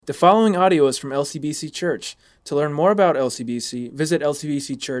The following audio is from LCBC Church. To learn more about LCBC, visit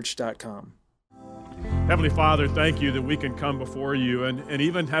lcbcchurch.com. Heavenly Father, thank you that we can come before you and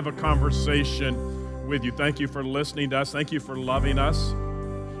even have a conversation with you. Thank you for listening to us. Thank you for loving us.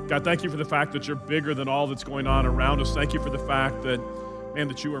 God, thank you for the fact that you're bigger than all that's going on around us. Thank you for the fact that, man,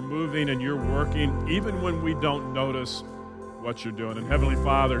 that you are moving and you're working even when we don't notice what you're doing. And Heavenly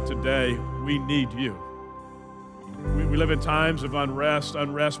Father, today we need you. We live in times of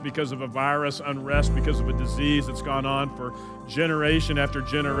unrest because of a virus, unrest because of a disease that's gone on for generation after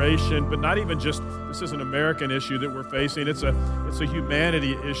generation, but not even just, this is an American issue that we're facing. It's a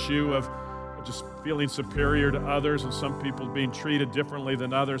humanity issue of just feeling superior to others and some people being treated differently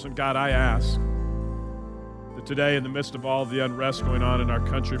than others. And God, I ask that today, in the midst of all the unrest going on in our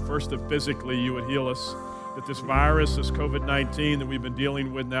country, first that physically you would heal us, that this virus, this COVID-19 that we've been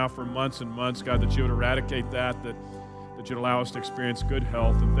dealing with now for months and months, God, that you would eradicate that you'd allow us to experience good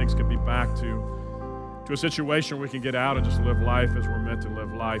health and things can be back to a situation where we can get out and just live life as we're meant to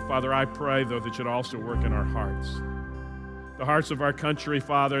live life. Father, I pray, though, that you'd also work in our hearts, the hearts of our country,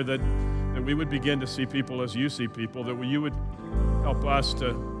 Father, that we would begin to see people as you see people, that you would help us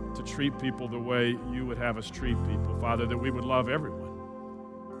to treat people the way you would have us treat people, Father, that we would love everyone.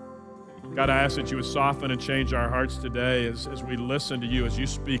 God, I ask that you would soften and change our hearts today as we listen to you, as you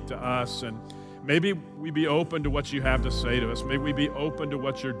speak to us, and maybe we be open to what you have to say to us. Maybe we be open to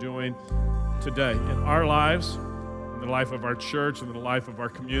what you're doing today in our lives, in the life of our church, in the life of our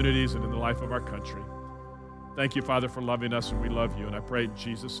communities, and in the life of our country. Thank you, Father, for loving us, and we love you. And I pray in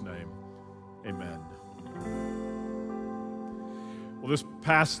Jesus' name, amen. Well, this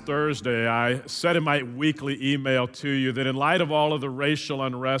past Thursday, I said in my weekly email to you that in light of all of the racial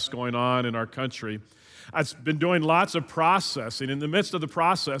unrest going on in our country, I've been doing lots of processing. In the midst of the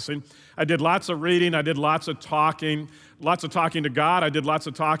processing, I did lots of reading, I did lots of talking to God, I did lots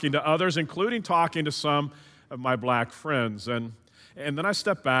of talking to others, including talking to some of my black friends. And then I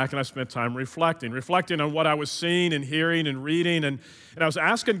stepped back and I spent time reflecting on what I was seeing and hearing and reading. And I was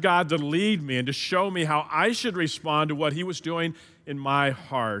asking God to lead me and to show me how I should respond to what he was doing in my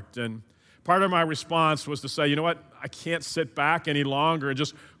heart. And part of my response was to say, you know what, I can't sit back any longer and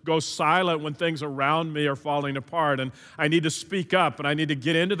just go silent when things around me are falling apart. And I need to speak up and I need to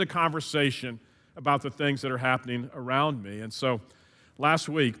get into the conversation about the things that are happening around me. And so last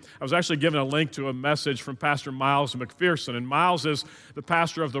week, I was actually given a link to a message from Pastor Miles McPherson. And Miles is the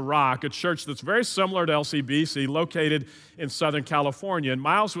pastor of The Rock, a church that's very similar to LCBC, located in Southern California. And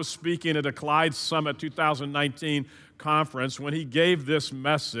Miles was speaking at a Collide Summit 2019 conference when he gave this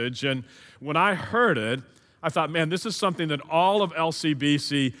message. And when I heard it, I thought, man, this is something that all of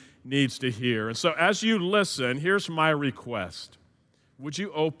LCBC needs to hear. And so as you listen, here's my request. Would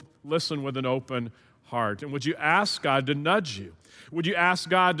you listen with an open heart? And would you ask God to nudge you? Would you ask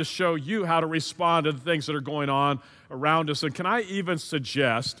God to show you how to respond to the things that are going on around us? And can I even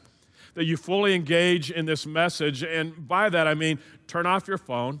suggest that you fully engage in this message? And by that, I mean, turn off your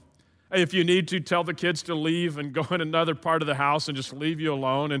phone. If you need to, tell the kids to leave and go in another part of the house and just leave you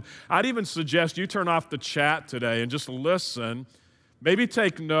alone. And I'd even suggest you turn off the chat today and just listen. Maybe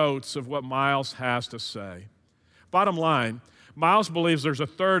take notes of what Miles has to say. Bottom line, Miles believes there's a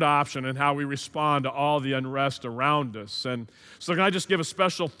third option in how we respond to all the unrest around us. And so can I just give a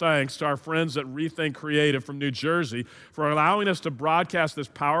special thanks to our friends at Rethink Creative from New Jersey for allowing us to broadcast this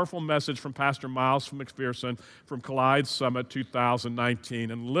powerful message from Pastor Miles McPherson from Collide Summit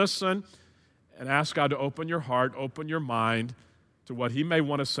 2019. And listen and ask God to open your heart, open your mind to what he may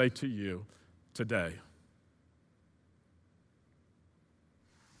want to say to you today.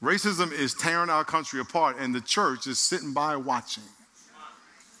 Racism is tearing our country apart, and the church is sitting by watching.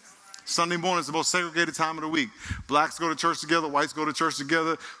 Sunday morning is the most segregated time of the week. Blacks go to church together, whites go to church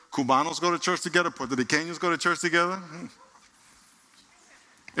together, Cubanos go to church together, Puerto Ricans go to church together.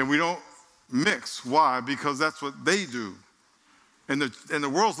 And we don't mix. Why? Because that's what they do. And the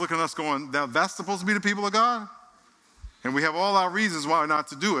world's looking at us going, now that's supposed to be the people of God? And we have all our reasons why not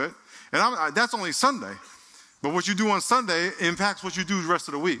to do it. And that's only Sunday. But what you do on Sunday impacts what you do the rest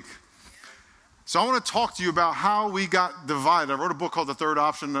of the week. So I want to talk to you about how we got divided. I wrote a book called The Third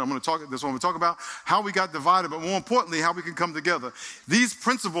Option. This one we'll talk about how we got divided, but more importantly, how we can come together. These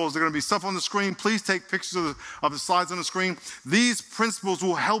principles are going to be stuff on the screen. Please take pictures of the slides on the screen. These principles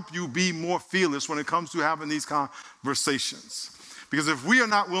will help you be more fearless when it comes to having these conversations. Because if we are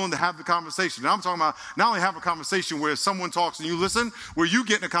not willing to have the conversation, now I'm talking about not only have a conversation where someone talks and you listen, where you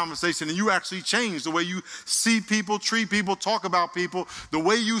get in a conversation and you actually change the way you see people, treat people, talk about people, the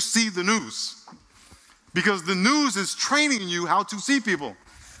way you see the news. Because the news is training you how to see people.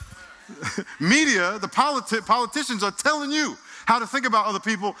 Media, the politicians are telling you how to think about other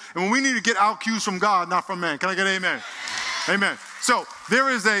people, and when we need to get our cues from God, not from man. Can I get an amen? Amen. So there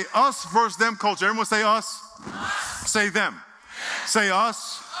is a us versus them culture. Everyone say us. Say them. Say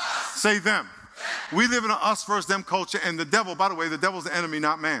us. Say them. We live in an us versus them culture, and the devil, by the way, the devil's the enemy,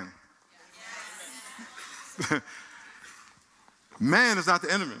 not man. Man is not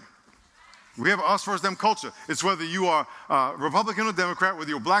the enemy. We have us versus them culture. It's whether you are Republican or Democrat, whether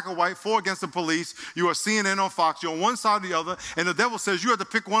you're black or white, for or against the police, you are CNN or Fox, you're on one side or the other, and the devil says you have to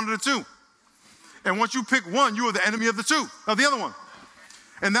pick one of the two. And once you pick one, you are the enemy of the two, of the other one.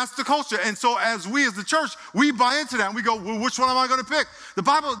 And that's the culture. And so as the church, we buy into that and we go, well, which one am I going to pick? The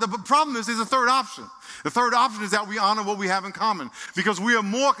problem is there's a third option. The third option is that we honor what we have in common, because we have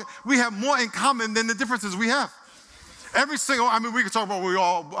more in common than the differences we have. We can talk about we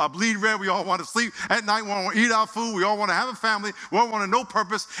all bleed red, we all want to sleep at night, we all want to eat our food, we all want to have a family, we all want to know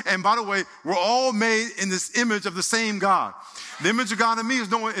purpose. And by the way, we're all made in this image of the same God. The image of God in me is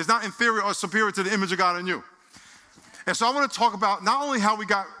not inferior or superior to the image of God in you. And so I want to talk about not only how we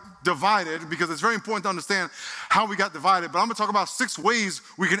got divided, because it's very important to understand how we got divided, but I'm going to talk about 6 ways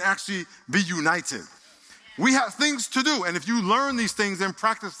we can actually be united. We have things to do, and if you learn these things and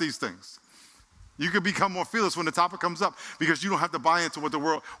practice these things, you can become more fearless when the topic comes up, because you don't have to buy into what the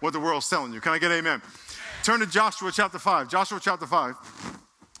world's selling you. Can I get amen? Turn to Joshua chapter 5. Joshua chapter 5.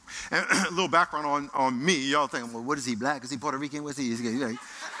 And a little background on me. Y'all think, well, what is he, black? Is he Puerto Rican? What's he?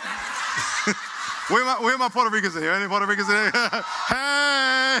 Where are my Puerto Ricans in here? Any Puerto Ricans in here?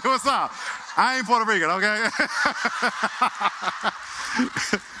 Hey, what's up? I ain't Puerto Rican, okay?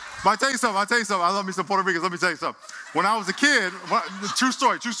 But I tell you something. I love me some Puerto Ricans. Let me tell you something. When I was a kid, true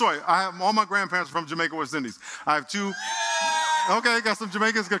story. I have all my grandparents from Jamaica, West Indies. I have 2. Okay, got some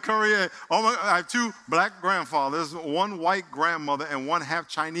Jamaicans, got curry. I have 2 black grandfathers, 1 white grandmother, and 1 half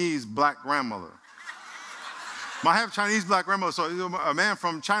Chinese black grandmother. My half Chinese black grandmother, so a man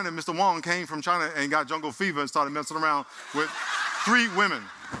from China, Mr. Wong, came from China and got jungle fever and started messing around with 3 women.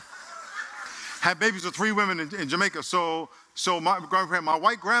 Had babies with 3 women in Jamaica. So my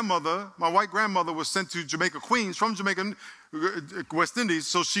white grandmother was sent to Jamaica, Queens, from Jamaica, West Indies,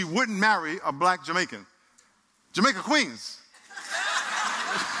 so she wouldn't marry a black Jamaican. Jamaica, Queens.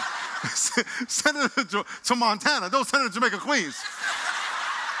 Send her to Montana. Don't send her to Jamaica, Queens.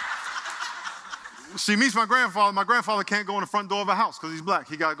 She meets my grandfather. My grandfather can't go in the front door of a house because he's black.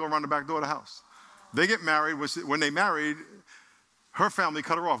 He got to go around the back door of the house. They get married. When they married, her family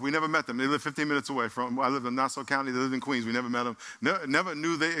cut her off. We never met them. They lived 15 minutes away from. I lived in Nassau County. They lived in Queens. We never met them. Never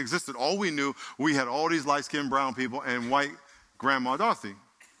knew they existed. All we knew, we had all these light-skinned brown people and white Grandma Dorothy.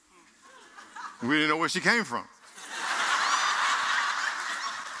 We didn't know where she came from.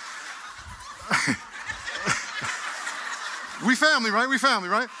 We family,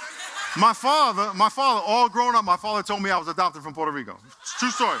 right? My father, all grown up, my father told me I was adopted from Puerto Rico. True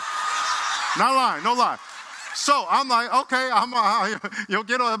story. Not lying, no lie. So I'm like, okay, yo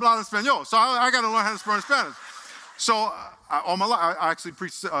quiero hablar español. So I got to learn how to speak Spanish. So all my life, I actually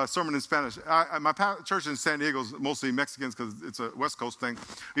preached a sermon in Spanish. My church in San Diego is mostly Mexicans because it's a West Coast thing,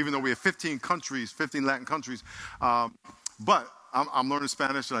 even though we have 15 Latin countries. But I'm learning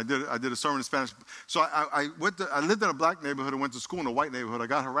Spanish, and I did a sermon in Spanish. So I lived in a black neighborhood and went to school in a white neighborhood. I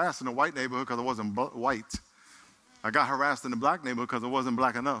got harassed in the white neighborhood because I wasn't white. I got harassed in the black neighborhood because I wasn't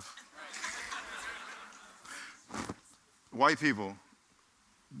black enough. White people,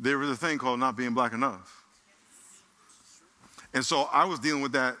 there was a thing called not being black enough. And so I was dealing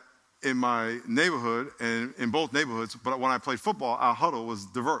with that in my neighborhood and in both neighborhoods. But when I played football, our huddle was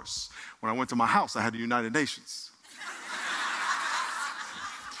diverse. When I went to my house, I had the United Nations.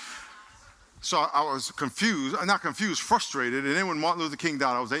 So I was frustrated. And then when Martin Luther King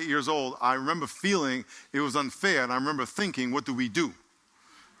died, I was 8 years old. I remember feeling it was unfair. And I remember thinking, what do we do?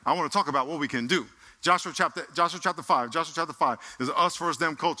 I want to talk about what we can do. Joshua chapter 5 is us versus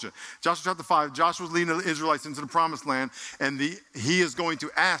them culture. Joshua chapter 5, Joshua's leading the Israelites into the promised land, and he is going to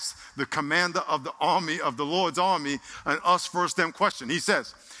ask the commander of the army, of the Lord's army, an us versus them question. He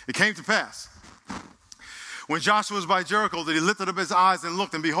says, it came to pass, when Joshua was by Jericho, that he lifted up his eyes and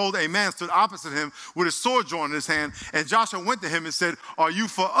looked, and behold, a man stood opposite him with a sword drawn in his hand, and Joshua went to him and said, are you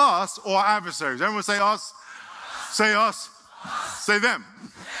for us or our adversaries? Everyone say us. Say us. Say them.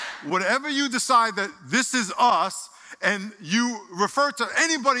 Whatever you decide that this is us, and you refer to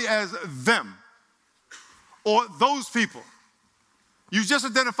anybody as them or those people, you just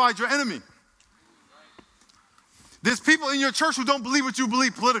identified your enemy. There's people in your church who don't believe what you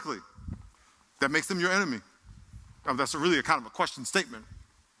believe politically. That makes them your enemy. That's really a kind of a question statement.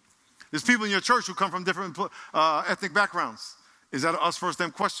 There's people in your church who come from different ethnic backgrounds. Is that an us versus them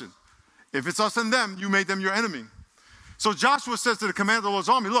question? If it's us and them, you made them your enemy. So Joshua says to the commander of the Lord's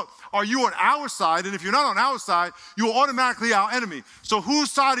army, look, are you on our side? And if you're not on our side, you are automatically our enemy. So whose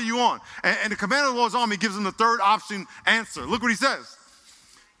side are you on? And the commander of the Lord's army gives him the third option answer. Look what he says.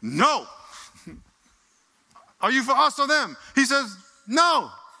 No. Are you for us or them? He says, no.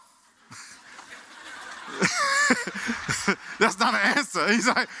 That's not an answer. He's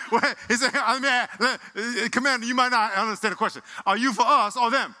like, wait. He said, Commander, you might not understand the question. Are you for us or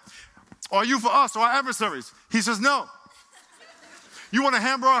them? Are you for us or our adversaries? He says, no. You want a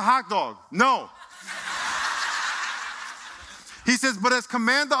hamburger or a hot dog? No. He says, but as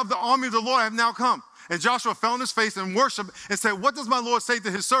commander of the army of the Lord, I have now come. And Joshua fell on his face and worshiped and said, what does my Lord say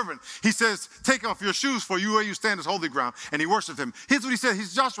to his servant? He says, take off your shoes, for you where you stand is holy ground. And he worshiped him. Here's what he said.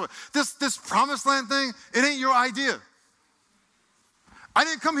 He's Joshua, this promised land thing, it ain't your idea. I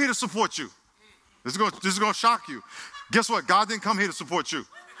didn't come here to support you. This is going to shock you. Guess what? God didn't come here to support you.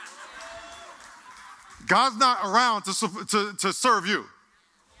 God's not around to serve you.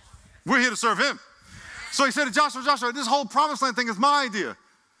 We're here to serve him. So he said to Joshua, this whole promised land thing is my idea.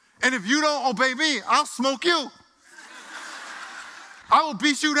 And if you don't obey me, I'll smoke you. I will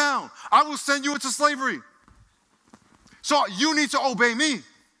beat you down. I will send you into slavery. So you need to obey me.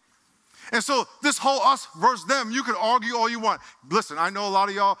 And so this whole us versus them, you can argue all you want. Listen, I know a lot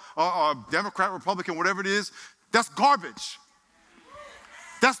of y'all are Democrat, Republican, whatever it is. That's garbage.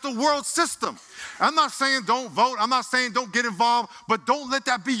 That's the world system. I'm not saying don't vote. I'm not saying don't get involved, but don't let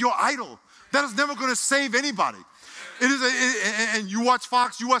that be your idol. That is never going to save anybody. And you watch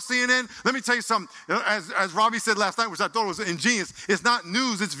Fox, you watch CNN. Let me tell you something. As Robbie said last night, which I thought was ingenious, it's not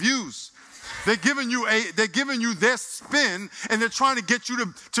news, it's views. They're giving you their spin, and they're trying to get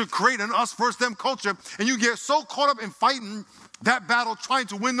you to create an us versus them culture. And you get so caught up in fighting that battle, trying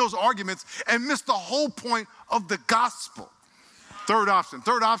to win those arguments, and miss the whole point of the gospel. Third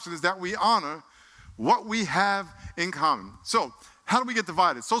option is that we honor what we have in common. So how do we get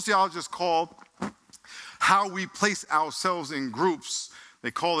divided? Sociologists call how we place ourselves in groups,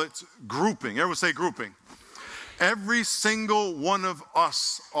 they call it grouping. Everyone say grouping. Every single one of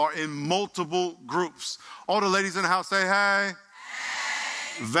us are in multiple groups. All the ladies in the house say, hey.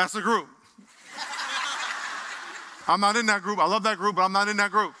 That's a group. I'm not in that group. I love that group, but I'm not in that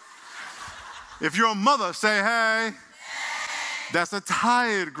group. If you're a mother, say, hey. That's a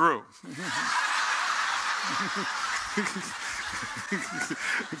tired group.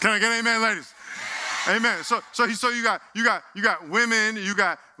 Can I get an amen, ladies? Amen. So you got women, you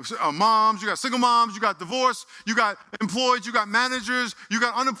got moms, you got single moms, you got divorced, you got employed, you got managers, you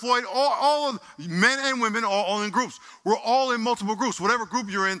got unemployed. All men and women are all in groups. We're all in multiple groups. Whatever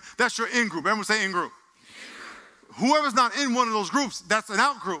group you're in, that's your in group. Everyone say in group. Whoever's not in one of those groups, that's an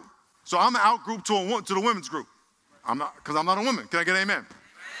out group. So I'm an out group to the women's group. I'm not, because I'm not a woman. Can I get an amen?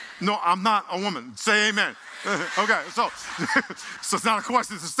 No, I'm not a woman. Say amen. Okay, so it's not a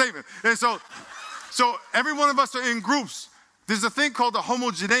question, it's a statement. And so every one of us are in groups. There's a thing called the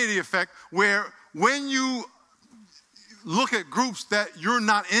homogeneity effect, where when you look at groups that you're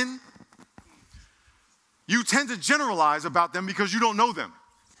not in, you tend to generalize about them because you don't know them.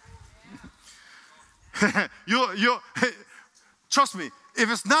 Trust me, if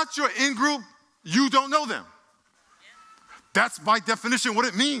it's not your in group, you don't know them. That's by definition what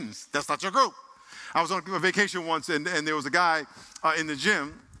it means. That's not your group. I was on a vacation once, and there was a guy in the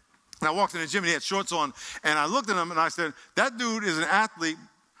gym. And I walked in the gym, and he had shorts on. And I looked at him, and I said, that dude is an athlete,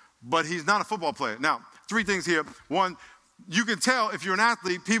 but he's not a football player. Now, three things here. One, you can tell if you're an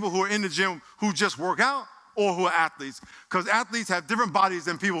athlete, people who are in the gym who just work out or who are athletes. Because athletes have different bodies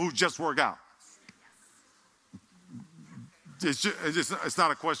than people who just work out. It's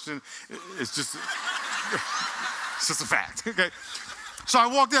not a question. It's just a fact. Okay. So I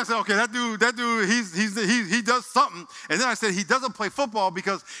walked in and said, okay, that dude, he does something. And then I said, he doesn't play football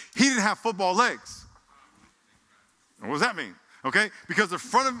because he didn't have football legs. And what does that mean? Okay, because the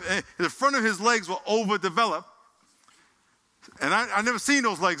front of his legs were overdeveloped. And I never seen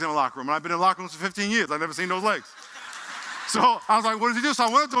those legs in a locker room. And I've been in locker rooms for 15 years. I've never seen those legs. So I was like, what does he do? So I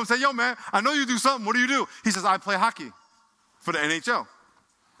went up to him and said, yo, man, I know you do something. What do you do? He says, I play hockey for the NHL.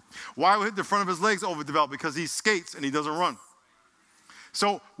 Why would the front of his legs overdeveloped? Because he skates and he doesn't run.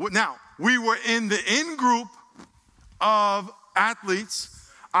 So now, we were in the in group of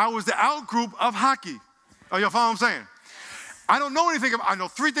athletes. I was the out group of hockey. Oh, y'all follow what I'm saying? I don't know anything about, I know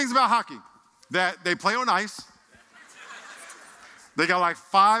three things about hockey. That they play on ice. They got like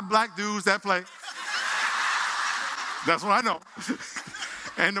 5 black dudes that play. That's what I know.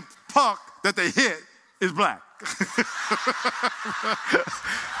 And the puck that they hit is black.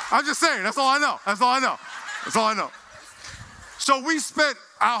 I'm just saying, that's all I know. So we spent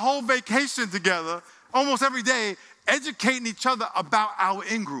our whole vacation together almost every day, educating each other about our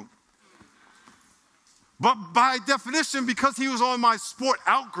in-group. But by definition, because he was on my sport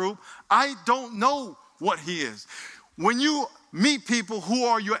out-group, I don't know what he is. When you meet people who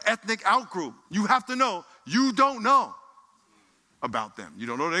are your ethnic out-group, you have to know you don't know about them. You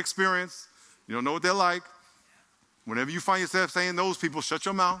don't know their experience. You don't know what they're like. Whenever you find yourself saying those people, shut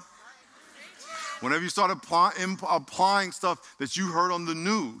your mouth. Whenever you start applying stuff that you heard on the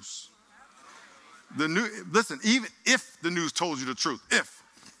news, listen, even if the news told you the truth,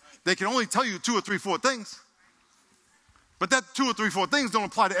 they can only tell you 2 or 3, 4 things. But that 2 or 3, 4 things don't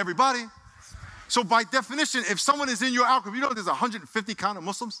apply to everybody. So by definition, if someone is in your outgroup, you know there's 150 kind of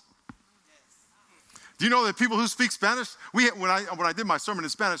Muslims? Do you know that people who speak Spanish, when I did my sermon in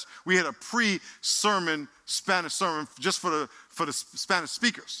Spanish, we had a pre-sermon Spanish sermon just for the Spanish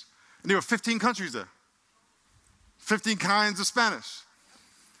speakers. And there were 15 countries there. 15 kinds of Spanish.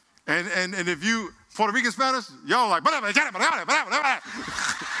 And if you, Puerto Rican Spanish, y'all like,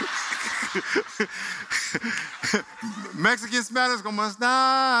 Mexican Spanish, como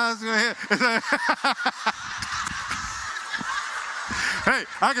estás? Hey,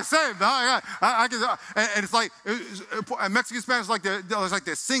 I can say it. I can, and it's like Mexican Spanish is like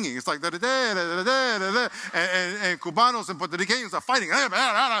they're singing. It's like and Cubanos and Puerto Ricans are fighting, and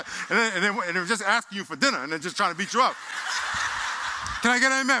they're just asking you for dinner, and they're just trying to beat you up. Can I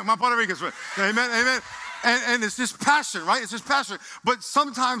get an amen? My Puerto Rican friend. Amen. And it's just passion, right? It's just passion. But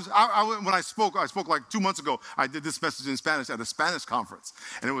sometimes when I spoke like 2 months ago, I did this message in Spanish at a Spanish conference,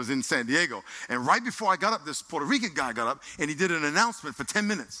 and it was in San Diego. And right before I got up, this Puerto Rican guy got up, and he did an announcement for 10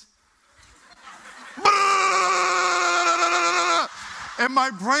 minutes. And my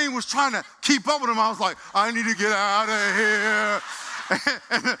brain was trying to keep up with him. I was like, I need to get out of here.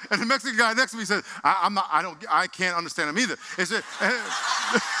 And the Mexican guy next to me said, I can't understand him either.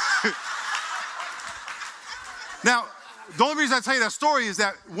 Now, the only reason I tell you that story is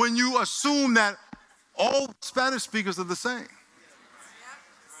that when you assume that all Spanish speakers are the same.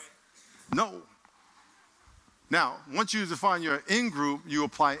 No. Now, once you define your in-group, you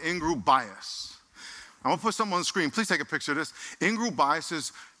apply in-group bias. I'm going to put something on the screen. Please take a picture of this. In-group bias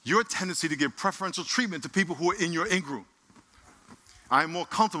is your tendency to give preferential treatment to people who are in your in-group. I am more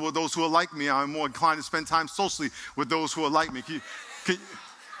comfortable with those who are like me. I am more inclined to spend time socially with those who are like me.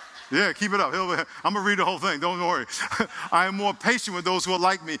 Yeah, keep it up. I'm going to read the whole thing. Don't worry. I am more patient with those who are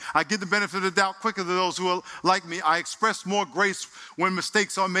like me. I give the benefit of the doubt quicker to those who are like me. I express more grace when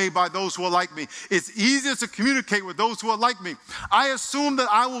mistakes are made by those who are like me. It's easier to communicate with those who are like me. I assume that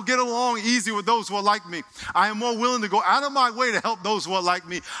I will get along easy with those who are like me. I am more willing to go out of my way to help those who are like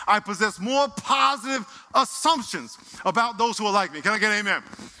me. I possess more positive assumptions about those who are like me. Can I get an amen?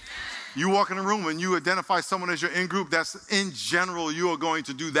 You walk in a room and you identify someone as your in-group, that's in general, you are going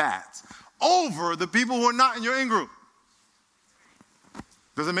to do that over the people who are not in your in-group.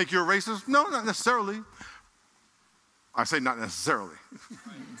 Does it make you a racist? No, not necessarily. I say not necessarily.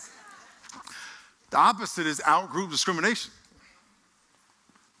 The opposite is out-group discrimination.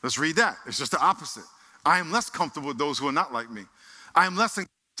 Let's read that. It's just the opposite. I am less comfortable with those who are not like me. I am less inclined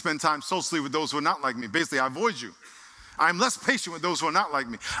to spend time socially with those who are not like me. Basically, I avoid you. I'm less patient with those who are not like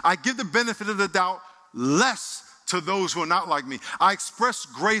me. I give the benefit of the doubt less to those who are not like me. I express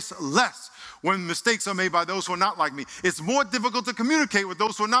grace less when mistakes are made by those who are not like me. It's more difficult to communicate with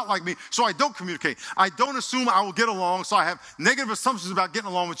those who are not like me, so I don't communicate. I don't assume I will get along, so I have negative assumptions about getting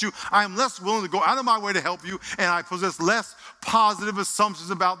along with you. I am less willing to go out of my way to help you, and I possess less positive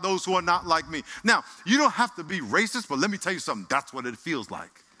assumptions about those who are not like me. Now, you don't have to be racist, but let me tell you something. That's what it feels like.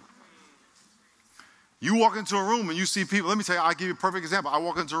 You walk into a room and you see people. Let me tell you, I'll give you a perfect example. I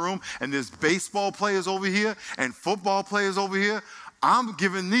walk into a room and there's baseball players over here and football players over here. I'm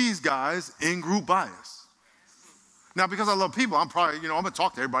giving these guys in-group bias. Now, because I love people, I'm probably, I'm going to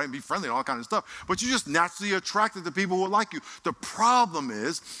talk to everybody and be friendly and all that kind of stuff. But you're just naturally attracted to people who are like you. The problem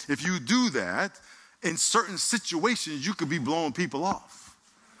is, if you do that, in certain situations, you could be blowing people off.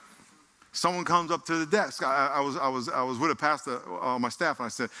 Someone comes up to the desk. I was with a pastor on my staff, and I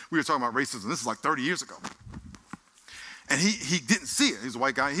said, we were talking about racism. This is like 30 years ago. And he didn't see it. He's a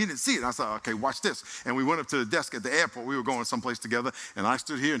white guy. He didn't see it. And I said, okay, watch this. And we went up to the desk at the airport. We were going someplace together, and I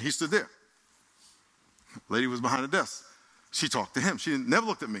stood here, and he stood there. Lady was behind the desk. She talked to him. She never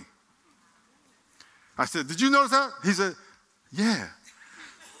looked at me. I said, did you notice that? He said, yeah,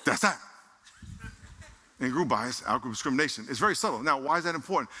 that's that. In-group bias, out-group discrimination. It's very subtle. Now, why is that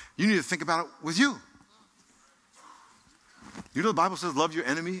important? You need to think about it with you. You know the Bible says love your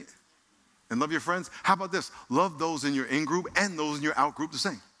enemy and love your friends? How about this? Love those in your in-group and those in your out-group the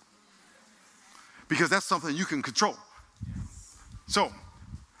same. Because that's something you can control. So,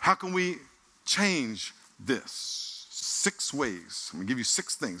 how can we change this? 6 ways. I'm going to give you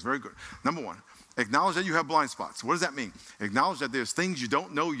 6 things. Very good. Number 1, acknowledge that you have blind spots. What does that mean? Acknowledge that there's things you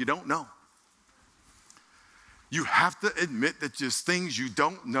don't know you don't know. You have to admit that there's things you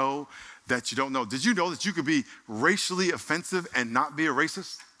don't know that you don't know. Did you know that you could be racially offensive and not be a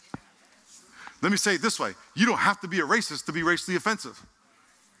racist? Let me say it this way. You don't have to be a racist to be racially offensive.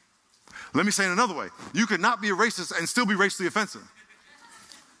 Let me say it another way. You could not be a racist and still be racially offensive.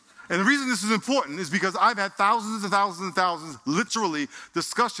 And the reason this is important is because I've had thousands and thousands and thousands, literally,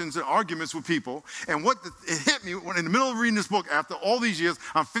 discussions and arguments with people. And it hit me when in the middle of reading this book, after all these years,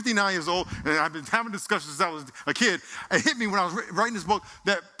 I'm 59 years old, and I've been having discussions since I was a kid. It hit me when I was writing this book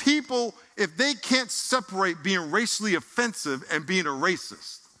that people, if they can't separate being racially offensive and being a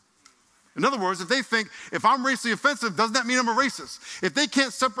racist, in other words, if they think, if I'm racially offensive, doesn't that mean I'm a racist? If they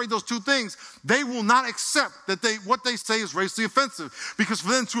can't separate those two things, they will not accept that what they say is racially offensive. Because for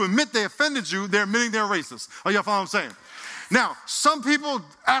them to admit they offended you, they're admitting they're racist. Are y'all following what I'm saying? Now, some people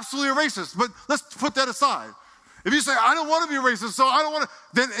absolutely are racist, but let's put that aside. If you say, I don't want to be a racist, so I don't want to,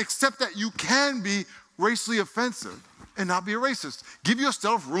 then accept that you can be racially offensive and not be a racist. Give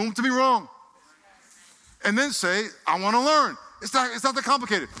yourself room to be wrong. And then say, I want to learn. It's not that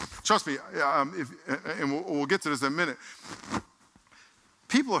complicated. Trust me, and we'll get to this in a minute.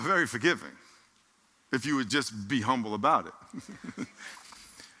 People are very forgiving if you would just be humble about it.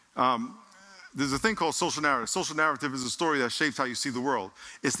 There's a thing called social narrative. Social narrative is a story that shapes how you see the world.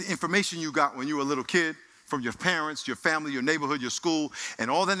 It's the information you got when you were a little kid from your parents, your family, your neighborhood, your school, and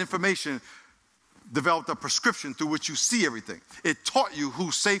all that information developed a prescription through which you see everything. It taught you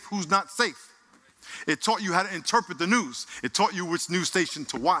who's safe, who's not safe. It taught you how to interpret the news. It taught you which news station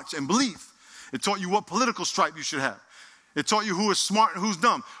to watch and believe. It taught you what political stripe you should have. It taught you who is smart and who's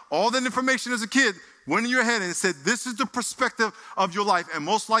dumb. All that information as a kid went in your head and said, this is the perspective of your life. And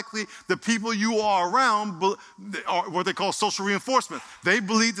most likely, the people you are around are what they call social reinforcement. They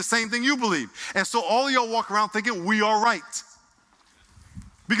believe the same thing you believe. And so all of y'all walk around thinking, we are right.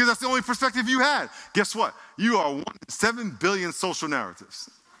 Because that's the only perspective you had. Guess what? You are one in 7 billion social narratives.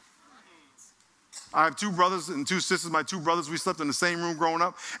 I have 2 brothers and 2 sisters. My 2 brothers, we slept in the same room growing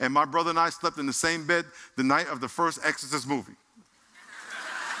up, and my brother and I slept in the same bed the night of the first Exorcist movie.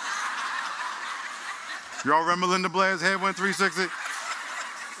 Y'all remember Linda Blair's head went 360?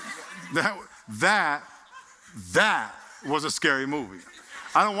 That was a scary movie.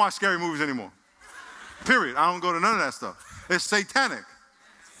 I don't watch scary movies anymore. Period. I don't go to none of that stuff. It's satanic.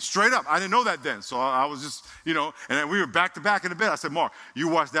 Straight up. I didn't know that then. So I was just, and then we were back to back in the bed. I said, Mark, you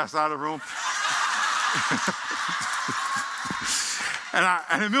watch that side of the room? and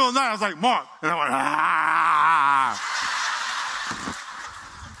in the middle of the night, I was like, Mark. And I went, ah.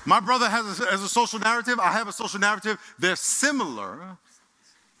 My brother has a social narrative. I have a social narrative. They're similar,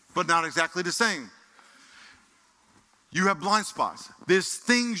 but not exactly the same. You have blind spots. There's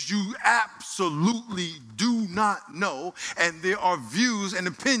things you absolutely do not know, and there are views and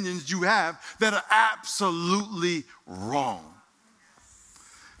opinions you have that are absolutely wrong.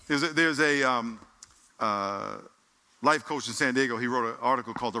 There's a life coach in San Diego. He wrote an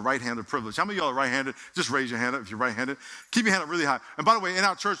article called The Right-Handed Privilege. How many of y'all are right-handed? Just raise your hand up if you're right-handed. Keep your hand up really high. And by the way, in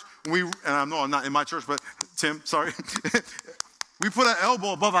our church, and I know I'm not in my church, but Tim, sorry. We put our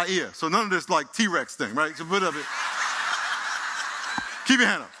elbow above our ear. So none of this like T-Rex thing, right? So put it up here. Keep your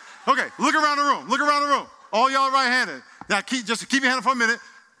hand up. Okay, look around the room. Look around the room. All y'all are right-handed. Now just keep your hand up for a minute.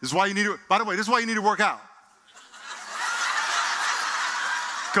 This is why you need to, by the way, this is why you need to work out.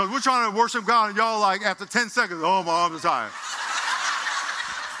 Because we're trying to worship God and y'all like after 10 seconds, oh, my arms are tired.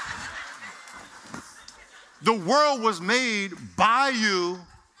 The world was made by you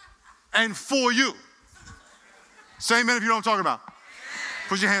and for you. Say amen if you know what I'm talking about.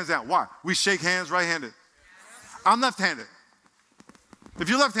 Put your hands down. Why? We shake hands right-handed. I'm left-handed. If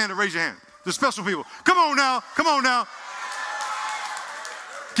you're left-handed, raise your hand. The special people. Come on now. Come on now.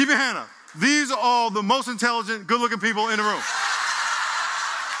 Keep your hand up. These are all the most intelligent, good-looking people in the room.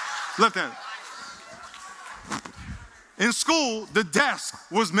 Left-handed. In school, the desk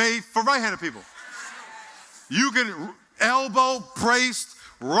was made for right-handed people. You can elbow, brace,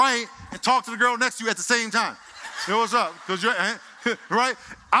 right, and talk to the girl next to you at the same time. Hey, what's up? Because you're right.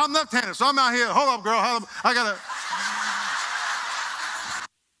 I'm left-handed, so I'm out here. Hold up, girl. Hold up. I gotta.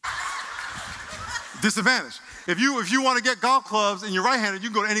 Disadvantage. If you want to get golf clubs and you're right-handed, you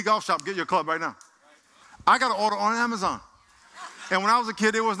can go to any golf shop and get your club right now. I got to order on Amazon. And when I was a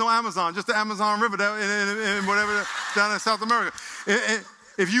kid, there was no Amazon, just the Amazon River in whatever down in South America.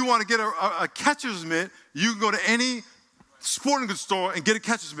 If you want to get a catcher's mitt, you can go to any sporting goods store and get a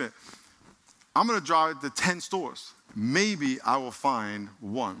catcher's mitt. I'm going to drive to 10 stores. Maybe I will find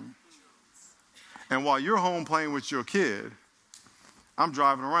one. And while you're home playing with your kid, I'm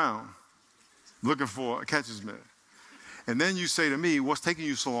driving around looking for a catcher's mitt. And then you say to me, what's taking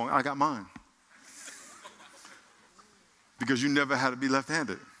you so long? I got mine. Because you never had to be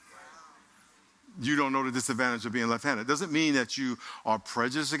left-handed. You don't know the disadvantage of being left-handed. Doesn't mean that you are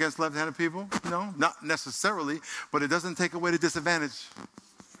prejudiced against left-handed people. No, not necessarily, but it doesn't take away the disadvantage.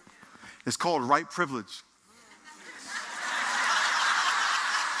 It's called right privilege.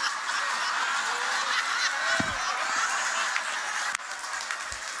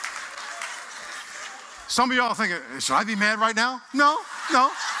 Some of y'all thinking, should I be mad right now? No.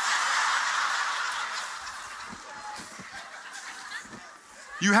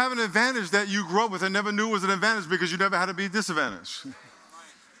 You have an advantage that you grew up with and never knew was an advantage because you never had to be disadvantaged.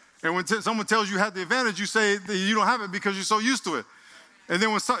 And when someone tells you have the advantage, you say that you don't have it because you're so used to it. And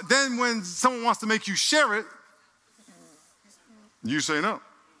then when someone wants to make you share it, you say no.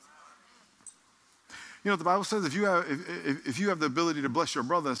 You know, the Bible says if you have the ability to bless your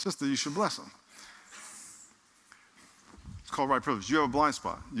brother and sister, you should bless them. It's called right privilege. You have a blind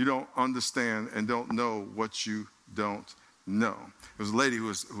spot. You don't understand and don't know what you don't know. There was a lady who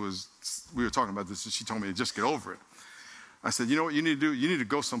was we were talking about this, and she told me to just get over it. I said, you know what you need to do? You need to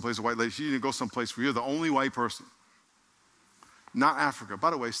go someplace, a white lady. You need to go someplace where you're the only white person. Not Africa.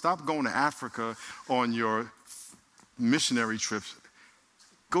 By the way, stop going to Africa on your missionary trips.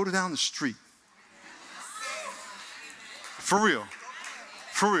 Go down the street. For real.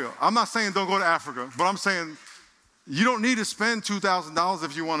 For real. I'm not saying don't go to Africa, but I'm saying you don't need to spend $2,000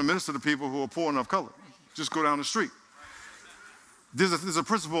 if you want to minister to people who are poor and of color. Just go down the street. There's a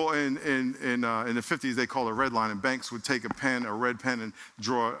principle in the 50s they call it red line, and banks would take a red pen, and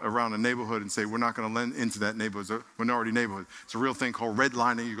draw around a neighborhood and say, we're not going to lend into that neighborhood. It's a minority neighborhood. It's a real thing called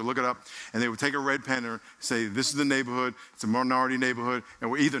redlining. You can look it up. And they would take a red pen and say, this is the neighborhood. It's a minority neighborhood,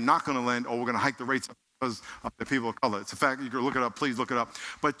 and we're either not going to lend or we're going to hike the rates up because of the people of color. It's a fact. You can look it up. Please look it up.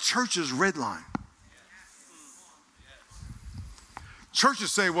 But churches redline.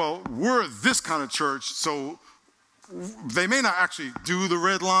 Churches say, well, we're this kind of church, so they may not actually do the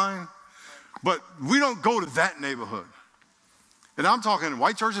red line, but we don't go to that neighborhood. And I'm talking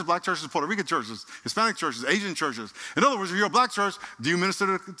white churches, black churches, Puerto Rican churches, Hispanic churches, Asian churches. In other words, if you're a black church, do you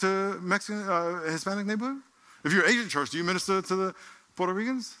minister to Mexican, Hispanic neighborhood? If you're an Asian church, do you minister to the Puerto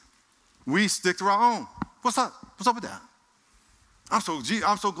Ricans? We stick to our own. What's up? What's up with that? I'm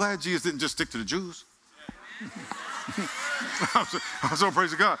so glad Jesus didn't just stick to the Jews. I'm so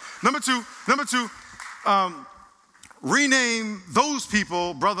praise God. Number two, rename those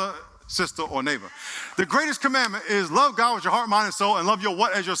people brother, sister, or neighbor. The greatest commandment is love God with your heart, mind, and soul, and love your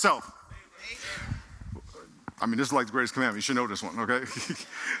what as yourself. I mean, this is like the greatest commandment. You should know this one, okay?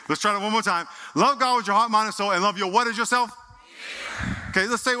 Let's try that one more time. Love God with your heart, mind, and soul, and love your what as yourself? Okay,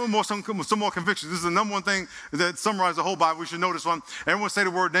 let's say some more convictions. This is the number one thing that summarizes the whole Bible. We should know this one. Everyone say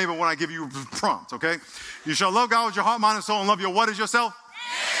the word neighbor when I give you a prompt, okay? You shall love God with your heart, mind, and soul, and love your what as yourself?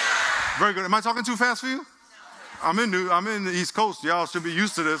 Neighbor. Very good. Am I talking too fast for you? I'm in the East Coast. Y'all should be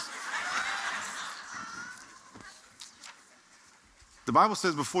used to this. The Bible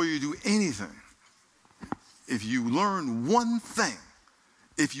says before you do anything, if you learn one thing,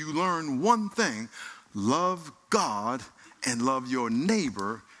 love God and love your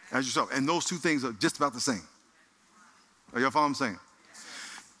neighbor as yourself. And those two things are just about the same. Are y'all following what I'm saying?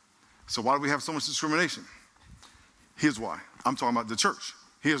 So why do we have so much discrimination? Here's why. I'm talking about the church.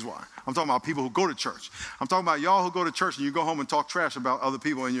 Here's why. I'm talking about people who go to church. I'm talking about y'all who go to church and you go home and talk trash about other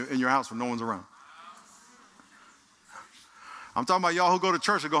people in your house when no one's around. I'm talking about y'all who go to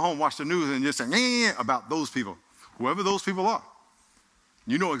church and go home, watch the news, and just say about those people. Whoever those people are.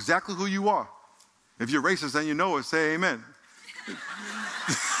 You know exactly who you are. If you're racist and you know it, say amen.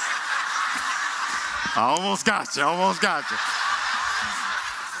 I almost got you.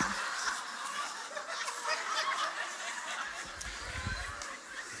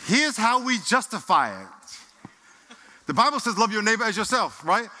 Here's how we justify it. The Bible says love your neighbor as yourself,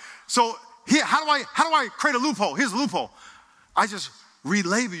 right? So here, how do I create a loophole? Here's a loophole. I just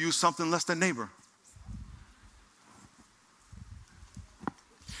relabel you something less than neighbor.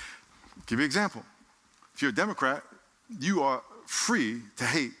 Give you an example. If you're a Democrat, you are free to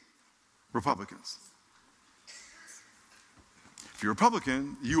hate Republicans. If you're a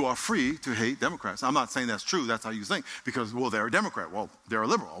Republican, you are free to hate Democrats. I'm not saying that's true. That's how you think. Because, well, they're a Democrat. Well, they're a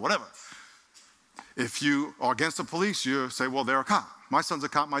liberal or whatever. If you are against the police, you say, well, they're a cop. My son's a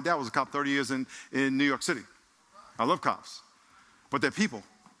cop. My dad was a cop 30 years in New York City. I love cops. But they're people.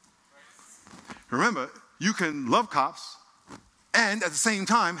 Remember, you can love cops and at the same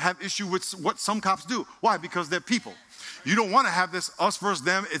time have issue with what some cops do. Why? Because they're people. You don't want to have this us versus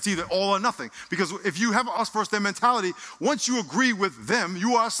them. It's either all or nothing. Because if you have an us versus them mentality, once you agree with them,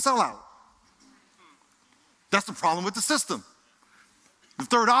 you are a sellout. That's the problem with the system. The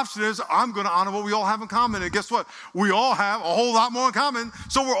third option is I'm going to honor what we all have in common. And guess what? We all have a whole lot more in common,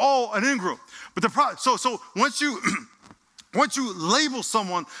 so we're all an in-group. But so once you label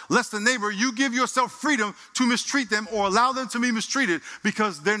someone less than neighbor, you give yourself freedom to mistreat them or allow them to be mistreated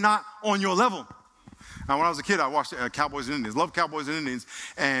because they're not on your level. Now, when I was a kid, I watched Cowboys and Indians. Loved Cowboys and Indians,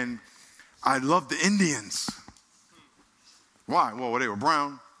 and I loved the Indians. Why? Well, they were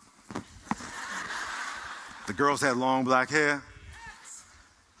brown. The girls had long black hair.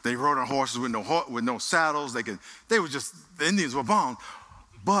 They rode on horses with no saddles. The Indians were bomb,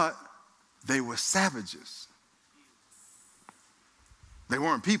 but they were savages. They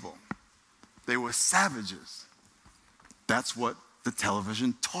weren't people. They were savages. That's what the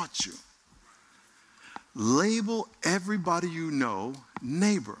television taught you. Label everybody you know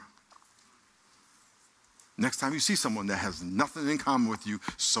neighbor. Next time you see someone that has nothing in common with you,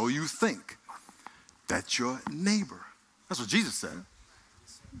 so you think, that's your neighbor. That's what Jesus said.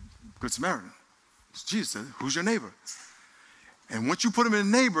 Good Samaritan. Jesus said, who's your neighbor? And once you put them in a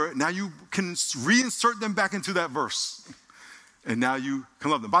neighbor, now you can reinsert them back into that verse. And now you can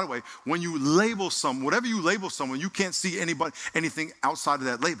love them. By the way, when you label someone, whatever you label someone, you can't see anything outside of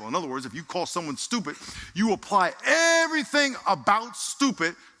that label. In other words, if you call someone stupid, you apply everything about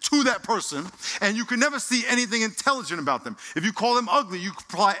stupid to that person, and you can never see anything intelligent about them. If you call them ugly, you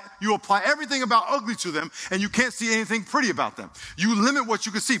apply everything about ugly to them, and you can't see anything pretty about them. You limit what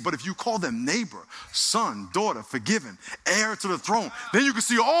you can see, but if you call them neighbor, son, daughter, forgiven, heir to the throne, then you can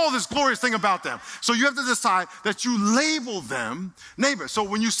see all this glorious thing about them. So you have to decide that you label them neighbor. So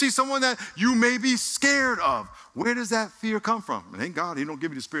when you see someone that you may be scared of, where does that fear come from? It ain't God. He don't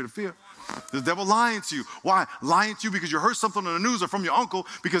give you the spirit of fear. The devil lying to you. Why? Lying to you because you heard something on the news or from your uncle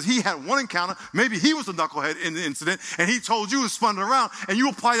because he had one encounter. Maybe he was the knucklehead in the incident and he told you and spun it around, and you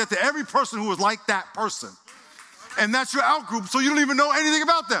apply that to every person who was like that person. And that's your out group, so you don't even know anything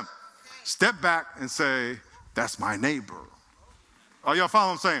about them. Step back and say, that's my neighbor. Oh, y'all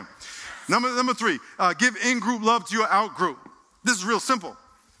follow what I'm saying? Number 3, give in-group love to your out group. This is real simple.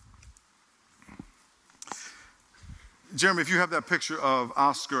 Jeremy, if you have that picture of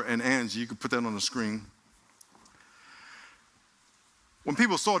Oscar and Angie, you could put that on the screen. When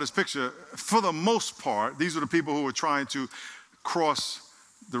people saw this picture, for the most part, these were the people who were trying to cross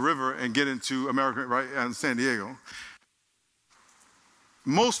the river and get into America, right, in San Diego.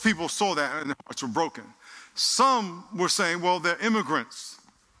 Most people saw that and their hearts were broken. Some were saying, well, they're immigrants,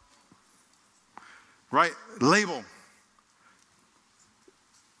 right? Label.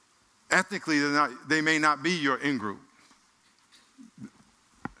 Ethnically, they may not be your in-group.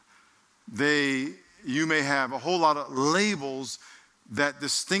 You may have a whole lot of labels that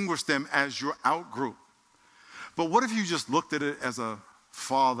distinguish them as your out group. But what if you just looked at it as a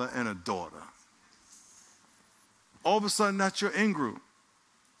father and a daughter? All of a sudden, that's your in group.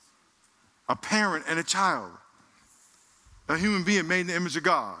 A parent and a child. A human being made in the image of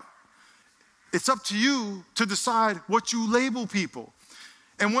God. It's up to you to decide what you label people.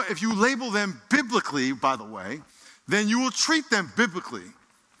 And if you label them biblically, by the way, then you will treat them biblically.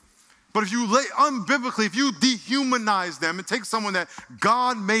 But if you unbiblically, if you dehumanize them and take someone that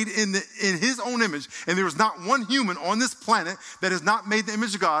God made in his own image, and there is not one human on this planet that is not made in the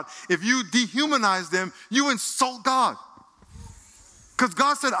image of God, if you dehumanize them, you insult God. Because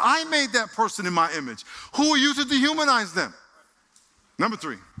God said, I made that person in my image. Who are you to dehumanize them? Number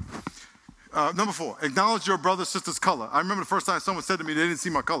 4, acknowledge your brother, sister's color. I remember the first time someone said to me they didn't see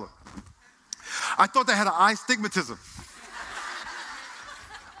my color. I thought they had an eye stigmatism.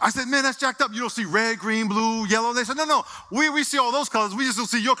 I said, man, that's jacked up. You don't see red, green, blue, yellow. They said, no, we see all those colors. We just don't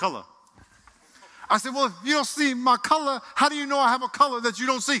see your color. I said, well, if you don't see my color, how do you know I have a color that you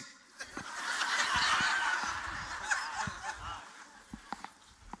don't see?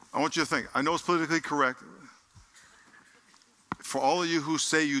 I want you to think. I know it's politically correct. For all of you who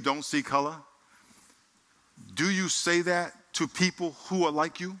say you don't see color, do you say that to people who are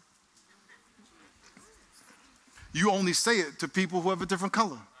like you? You only say it to people who have a different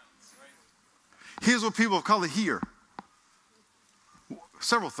color. Here's what people of color hear.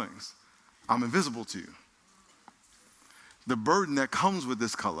 Several things. I'm invisible to you. The burden that comes with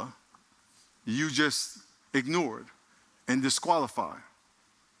this color, you just ignored and disqualified.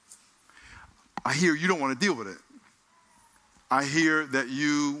 I hear you don't want to deal with it. I hear that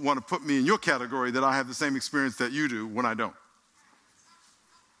you want to put me in your category, that I have the same experience that you do when I don't.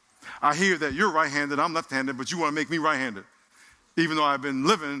 I hear that you're right-handed, I'm left-handed, but you want to make me right-handed. even though I've been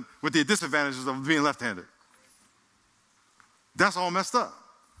living with the disadvantages of being left-handed. That's all messed up.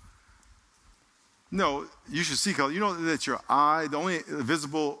 No, you should see color. You know that your eye, the only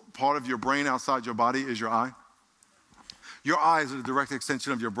visible part of your brain outside your body is your eye? Your eye is a direct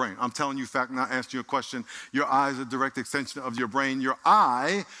extension of your brain. I'm telling you fact, not asking you a question. Your eye is a direct extension of your brain. Your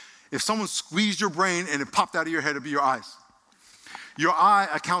eye, if someone squeezed your brain and it popped out of your head, it'd be your eyes. Your eye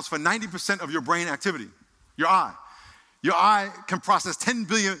accounts for 90% of your brain activity. Your eye. Your eye can process 10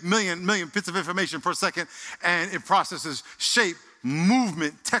 million bits of information per second, and it processes shape,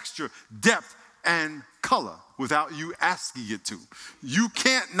 movement, texture, depth, and color without you asking it to. You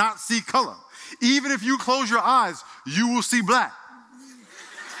can't not see color. Even if you close your eyes, you will see black.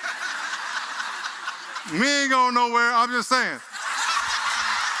 We ain't going nowhere. I'm just saying.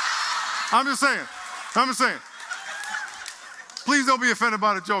 Please don't be offended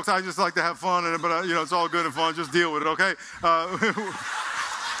by the jokes. I just like to have fun, but it's all good and fun. Just deal with it, okay?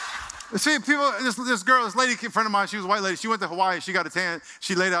 See, people, this lady, friend of mine, she was a white lady. She went to Hawaii. She got a tan.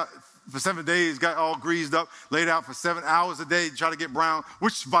 She laid out for 7 days, got all greased up, laid out for 7 hours a day, try to get brown,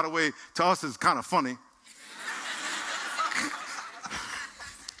 which, by the way, to us is kind of funny.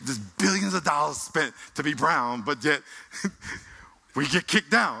 There's billions of dollars spent to be brown, but yet we get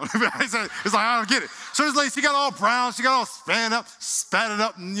kicked down. It's like, I don't get it. So this lady, she got all brown, she got all spatted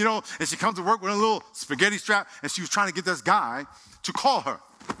up, and she comes to work with a little spaghetti strap, and she was trying to get this guy to call her.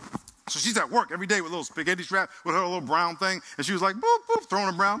 So she's at work every day with a little spaghetti strap with her little brown thing, and she was like, boop, boop, throwing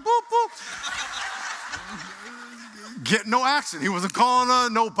her brown, boop, boop. Get no action. He wasn't calling her,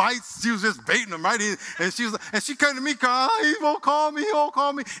 no bites. She was just baiting him, right? And she came to me, he won't call me, he won't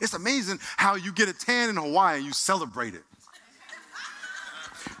call me. It's amazing how you get a tan in Hawaii and you celebrate it.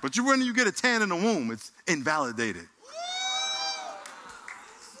 But when you get a tan in the womb, it's invalidated.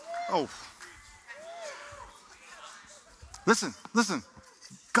 Oh. Listen.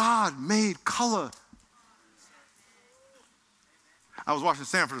 God made color. I was watching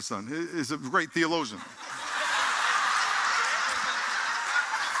Sanford Son. He's a great theologian.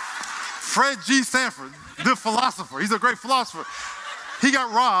 Fred G. Sanford, the philosopher. He's a great philosopher. He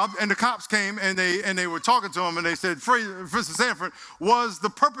got robbed, and the cops came, and they were talking to him, and they said, Mr. Sanford, was the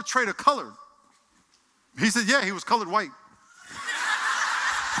perpetrator colored? He said, yeah, he was colored white.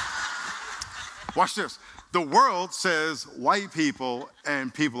 Watch this. The world says white people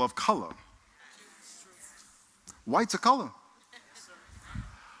and people of color. White's a color.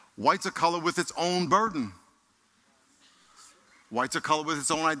 White's a color with its own burden. White's a color with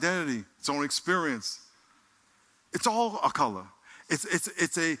its own identity, its own experience. It's all a color.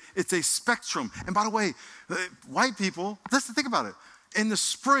 It's a spectrum. And by the way, white people, listen, think about it. In the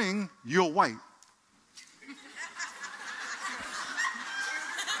spring, you're white.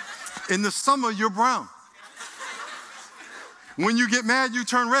 In the summer, you're brown. When you get mad, you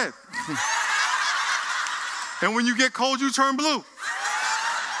turn red. And when you get cold, you turn blue.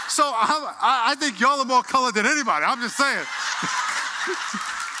 So I think y'all are more colored than anybody. I'm just saying.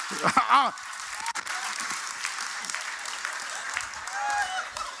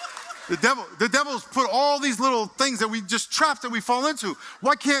 The devil's put all these little things that we just traps that we fall into.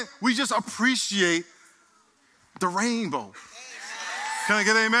 Why can't we just appreciate the rainbow? Can I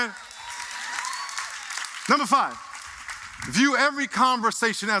get an amen? Number 5, view every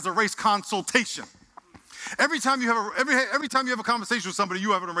conversation as a race consultation. Every time you have a conversation with somebody,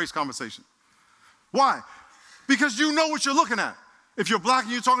 you have a race conversation. Why? Because you know what you're looking at. If you're black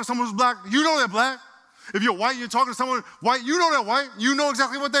and you're talking to someone who's black, you know they're black. If you're white and you're talking to someone white, you know they're white. You know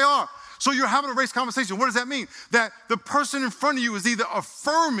exactly what they are. So you're having a race conversation. What does that mean? That the person in front of you is either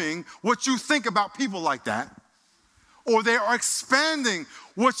affirming what you think about people like that, or they are expanding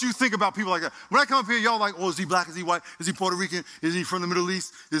what you think about people like that. When I come up here, y'all like, oh, is he black? Is he white? Is he Puerto Rican? Is he from the Middle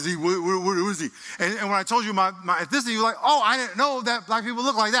East? Is he, who is he? And when I told you my ethnicity, you're like, oh, I didn't know that black people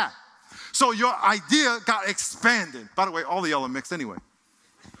look like that. So your idea got expanded. By the way, all of y'all are mixed anyway.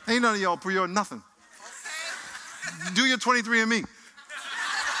 Ain't none of y'all pre or nothing. Do your 23andMe.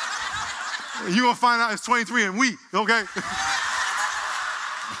 You're going to find out it's 23 and we, okay?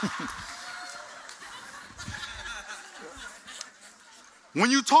 When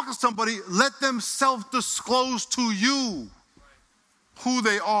you talk to somebody, let them self-disclose to you who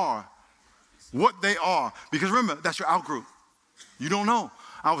they are, what they are. Because remember, that's your out group. You don't know.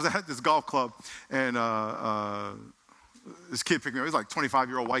 I was at this golf club, and this kid picked me up. He was like a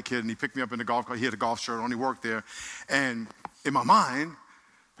 25-year-old white kid, and he picked me up in the golf club. He had a golf shirt on. He worked there. And in my mind,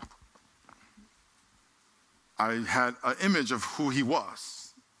 I had an image of who he was.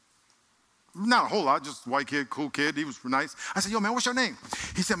 Not a whole lot, just white kid, cool kid. He was nice. I said, yo, man, what's your name?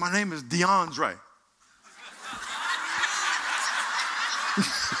 He said, my name is DeAndre.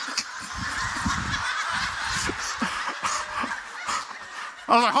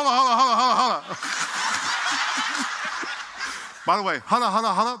 I was like, hold on. By the way, hold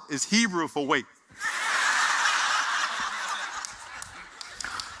on is Hebrew for wait.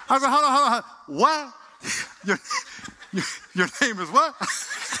 I was like, hold on. What? Your name is what?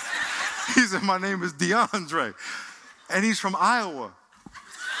 He said, my name is DeAndre. And he's from Iowa.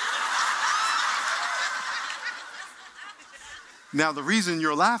 Now, the reason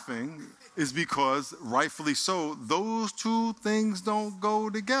you're laughing is because, rightfully so, those two things don't go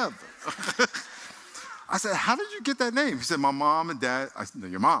together. I said, how did you get that name? He said, my mom and dad. I said, no,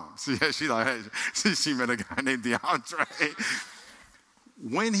 your mom. She met a guy named DeAndre.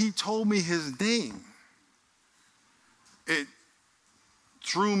 When he told me his name, it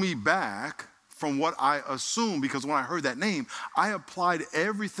threw me back from what I assumed, because when I heard that name, I applied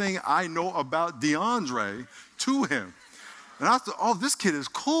everything I know about DeAndre to him. And I thought, oh, this kid is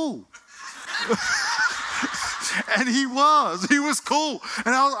cool. And he was cool.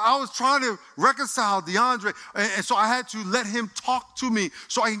 And I was trying to reconcile DeAndre. And so I had to let him talk to me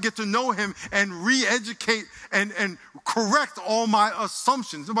so I can get to know him and re-educate and correct all my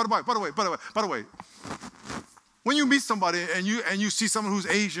assumptions. And by the way, when you meet somebody and you see someone who's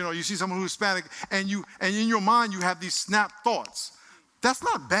Asian or you see someone who's Hispanic and in your mind you have these snap thoughts, that's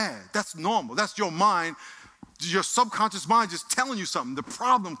not bad. That's normal. That's your mind, your subconscious mind just telling you something. The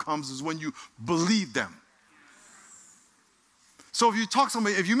problem comes is when you believe them. So if you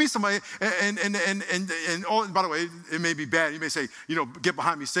if you meet somebody, and by the way, it may be bad. You may say, get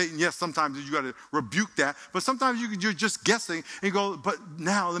behind me, Satan. Yes, sometimes you got to rebuke that. But sometimes you're just guessing and you go, but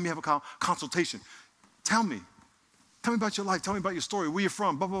now let me have a consultation. Tell me about your life. Tell me about your story, where you're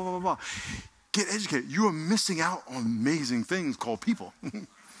from, blah, blah, blah, blah. Get educated. You are missing out on amazing things called people.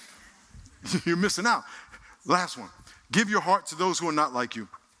 You're missing out. Last one. Give your heart to those who are not like you.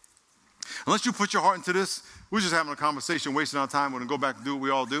 Unless you put your heart into this, we're just having a conversation, wasting our time. We're going to go back and do what we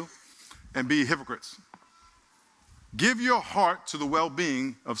all do and be hypocrites. Give your heart to the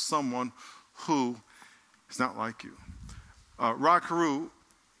well-being of someone who is not like you. Rod Carew,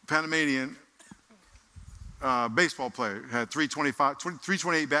 Panamanian baseball player, had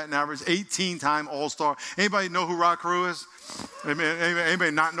 328 batting average, 18-time All-Star. Anybody know who Rod Carew is?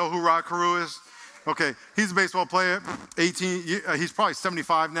 Anybody not know who Rod Carew is? Okay, he's a baseball player, he's probably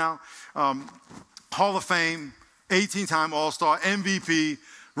 75 now. Hall of Fame, 18-time All-Star, MVP,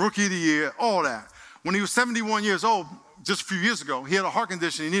 Rookie of the Year, all that. When he was 71 years old, just a few years ago, he had a heart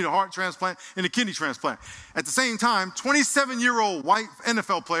condition. He needed a heart transplant and a kidney transplant. At the same time, 27-year-old white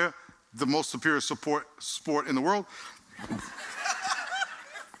NFL player, the most superior sport in the world,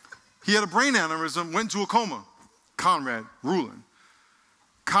 he had a brain aneurysm, went into a coma. Conrad Rulin.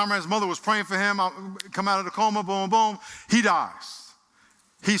 Conrad's mother was praying for him, come out of the coma, boom, boom. He dies.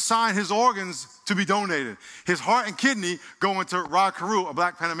 He signed his organs to be donated. His heart and kidney go into Rod Carew, a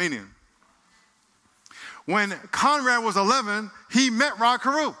black Panamanian. When Conrad was 11, he met Rod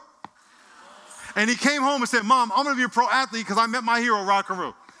Carew. And he came home and said, Mom, I'm going to be a pro athlete because I met my hero, Rod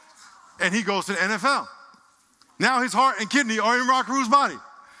Carew. And he goes to the NFL. Now his heart and kidney are in Rod Carew's body.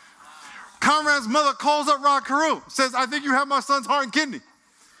 Conrad's mother calls up Rod Carew, says, I think you have my son's heart and kidney.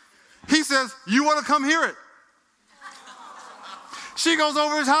 He says, you want to come hear it? She goes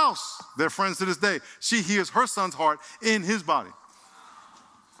over his house. They're friends to this day. She hears her son's heart in his body.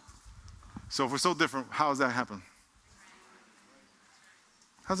 So if we're so different, how does that happen?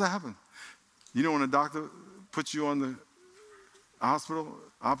 How does that happen? You know when a doctor puts you on the hospital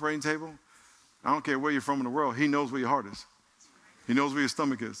operating table, I don't care where you're from in the world, he knows where your heart is. He knows where your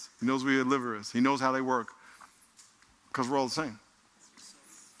stomach is. He knows where your liver is. He knows how they work. Because we're all the same.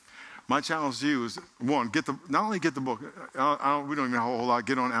 My challenge to you is, one, not only get the book, we don't even have a whole lot,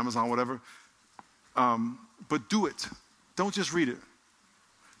 get on Amazon, whatever, but do it. Don't just read it.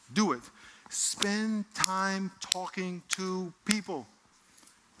 Do it. Spend time talking to people.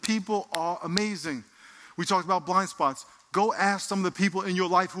 People are amazing. We talked about blind spots. Go ask some of the people in your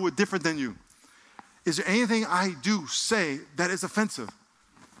life who are different than you. Is there anything I do, say, that is offensive?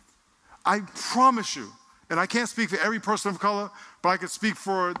 I promise you, and I can't speak for every person of color, but I can speak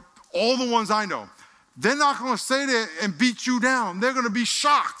for all the ones I know. They're not going to stay there and beat you down. They're going to be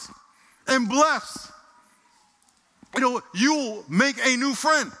shocked and blessed. You'll make a new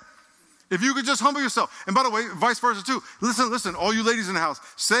friend if you could just humble yourself. And by the way, vice versa too. Listen, all you ladies in the house,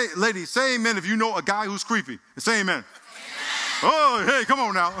 say amen if you know a guy who's creepy. Say amen. Oh, hey, come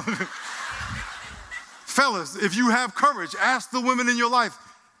on now. Fellas, if you have courage, ask the women in your life,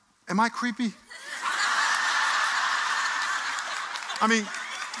 am I creepy? I mean,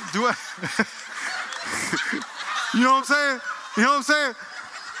 do I? You know what I'm saying? You know what I'm saying?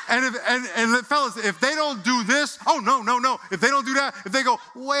 And fellas, if they don't do this, oh, no. If they don't do that, if they go,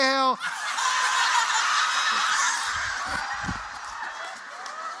 well.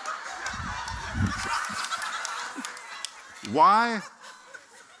 Why?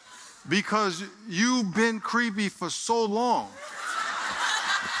 Because you've been creepy for so long.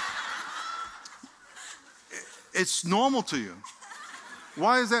 It's normal to you.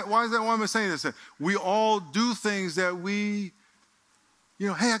 Why is that? Why am I saying this? We all do things that we,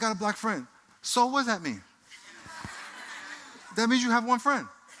 hey, I got a black friend. So what does that mean? That means you have one friend.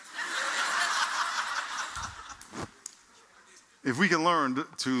 If we can learn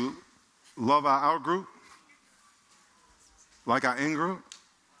to love our out group like our in group,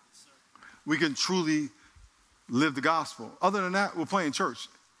 we can truly live the gospel. Other than that, we're playing church.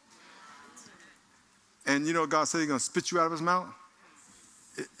 And God said he's going to spit you out of his mouth.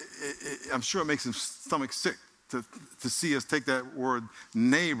 I'm sure it makes his stomach sick to see us take that word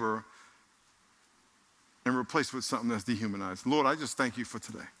neighbor and replace it with something that's dehumanized. Lord, I just thank you for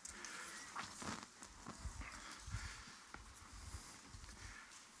today.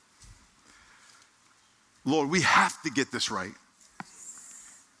 Lord, we have to get this right.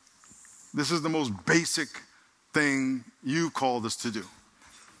 This is the most basic thing you called us to do.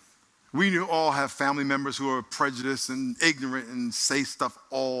 We all have family members who are prejudiced and ignorant and say stuff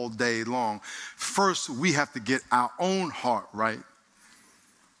all day long. First, we have to get our own heart right.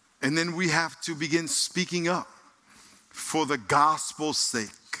 And then we have to begin speaking up for the gospel's sake.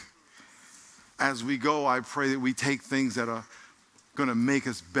 As we go, I pray that we take things that are going to make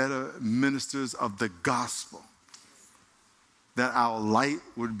us better ministers of the gospel, that our light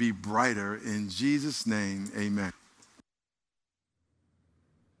would be brighter. In Jesus' name, amen.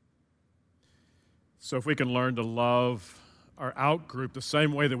 So if we can learn to love our out group the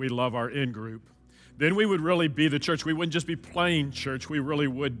same way that we love our in group, then we would really be the church. We wouldn't just be playing church. We really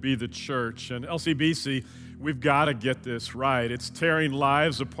would be the church. And LCBC, we've got to get this right. It's tearing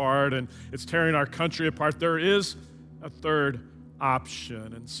lives apart, and it's tearing our country apart. There is a third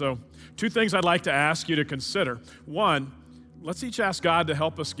option. And so 2 things I'd like to ask you to consider. One, let's each ask God to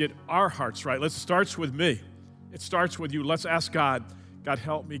help us get our hearts right. It starts with me. It starts with you. Let's ask God,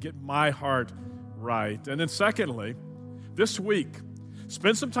 help me get my heart right. And then secondly, this week,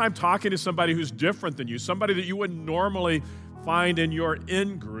 spend some time talking to somebody who's different than you, somebody that you wouldn't normally find in your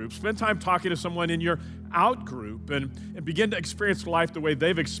in group. Spend time talking to someone in your out group and begin to experience life the way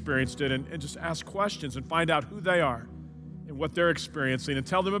they've experienced it, and just ask questions and find out who they are and what they're experiencing, and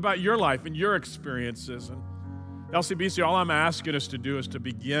tell them about your life and your experiences. And LCBC, all I'm asking us to do is to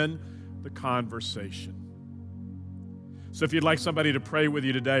begin the conversation. So if you'd like somebody to pray with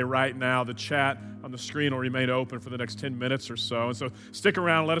you today, right now, the chat on the screen will remain open for the next 10 minutes or so. And so stick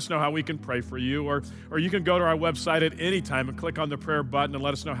around, let us know how we can pray for you. Or you can go to our website at any time and click on the prayer button and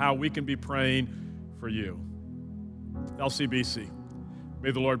let us know how we can be praying for you. LCBC,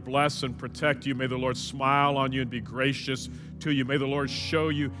 may the Lord bless and protect you. May the Lord smile on you and be gracious to you. May the Lord show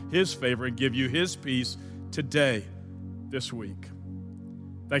you his favor and give you his peace today, this week.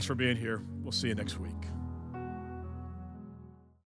 Thanks for being here. We'll see you next week.